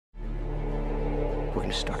We're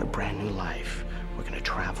gonna start a brand new life. We're gonna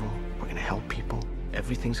travel. We're gonna help people.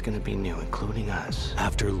 Everything's gonna be new, including us.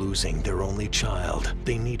 After losing their only child,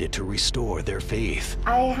 they needed to restore their faith.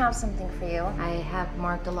 I have something for you. I have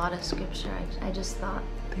marked a lot of scripture. I just thought.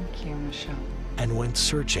 Thank you, Michelle. And went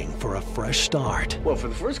searching for a fresh start. Well, for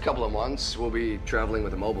the first couple of months, we'll be traveling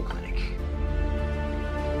with a mobile clinic.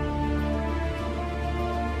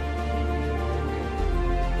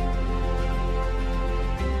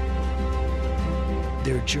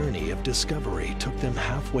 Their journey of discovery took them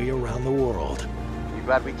halfway around the world. You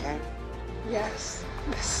glad we came? Yes,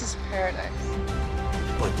 this is paradise.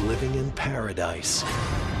 But living in paradise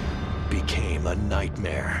became a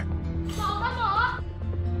nightmare.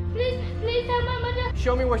 Please tell Mama.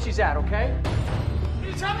 Show me where she's at, okay? Can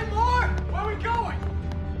you tell me more? Where are we going?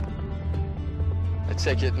 I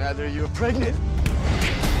take it neither of you are pregnant.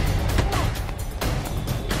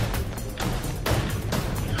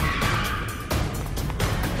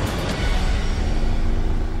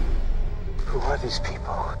 Who are these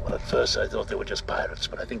people? Well, at first I thought they were just pirates,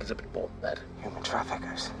 but I think it's a bit more than that. Human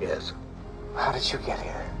traffickers. Yes. How did you get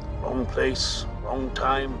here? Wrong place, wrong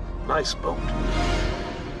time, nice boat.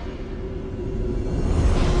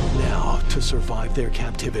 Now, to survive their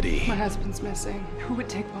captivity My husband's missing. Who would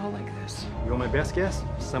take Paul like this? You're my best guess.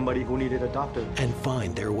 Somebody who needed a doctor. and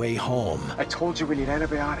find their way home, I told you we need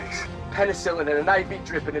antibiotics. Penicillin and an IV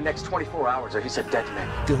drip in the next 24 hours, or he's a dead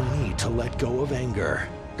man. they'll need to let go of anger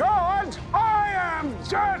God, I am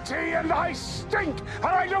dirty and I stink and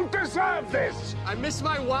I don't deserve this. I miss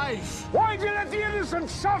my wife. Why did you let the innocent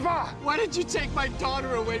suffer? Why did you take my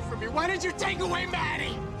daughter away from me? Why did you take away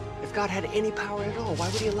Maddie? If God had any power at all, why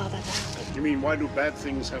would he allow that to happen? You mean, why do bad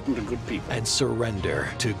things happen to good people? and surrender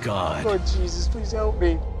to God. Lord Jesus, please help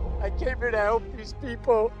me. I came here to help these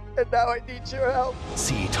people, and now I need your help.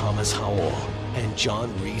 See Thomas Howell and John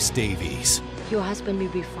Rhys-Davies. Your husband will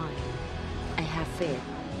be fine. I have faith.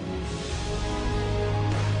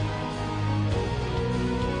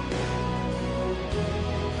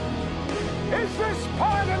 Is this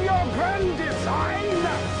part of your grand design?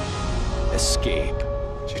 Escape.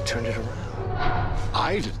 You turned it around.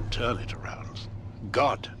 I didn't turn it around.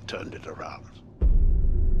 God turned it around.